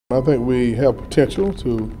I think we have potential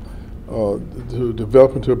to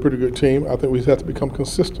develop into a pretty good team. I think we just have to become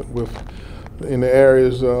consistent in the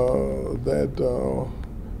areas that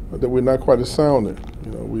we're not quite as sound in.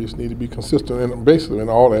 You know, we just need to be consistent in basically in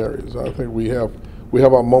all areas. I think we have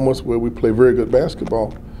our moments where we play very good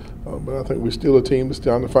basketball, but I think we're still a team that's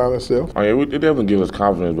trying to find ourselves. Oh, yeah, it definitely gives us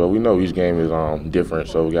confidence, but we know each game is different,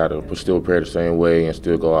 so we got to still prepare the same way and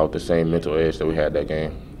still go out with the same mental edge that we had that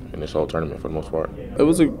game in this whole tournament for the most part. It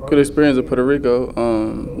was a good experience in Puerto Rico.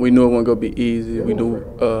 We knew it wasn't going to be easy. We knew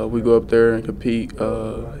we go up there and compete. It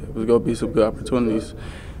was going to be some good opportunities.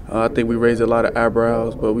 I think we raised a lot of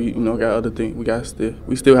eyebrows, but we got other things.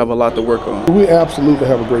 We still have a lot to work on. We absolutely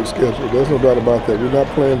have a great schedule. There's no doubt about that. We're not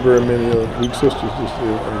playing very many weak sisters this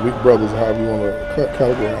year, or weak brothers, however you want to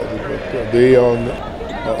categorize it. But they are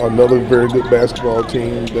another very good basketball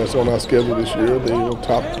team that's on our schedule this year. They are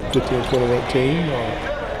top 15, 20 ranked team.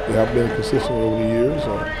 They have been consistent over the years.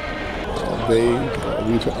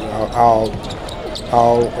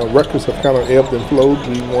 Our records have kind of ebbed and flowed.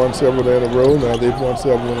 We won several in a row. Now they've won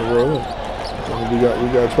several in a row, and we got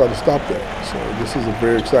to try to stop that. So this is a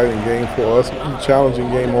very exciting game for us, a challenging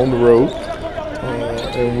game on the road,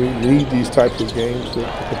 and we need these types of games to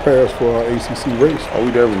prepare us for our ACC race. Oh,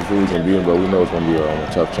 we definitely feel we can beat them, but we know it's going to be a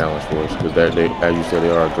tough challenge for us because as you said, they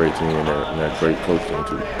are a great team and they're a great coach team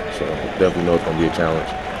too. So definitely know it's going to be a challenge.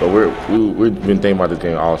 But we've been thinking about this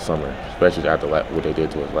game all summer, especially after what they did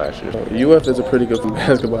to us last year. UF is a pretty good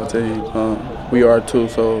basketball team. We are too.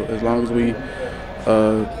 So as long as we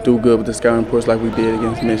do good with the scouting reports like we did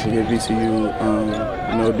against Michigan, VCU,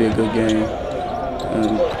 it'll be a good game.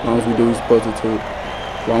 And as long as we do what we're supposed to do,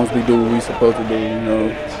 as long as we do what we're supposed to do,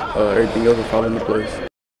 everything else will fall into place.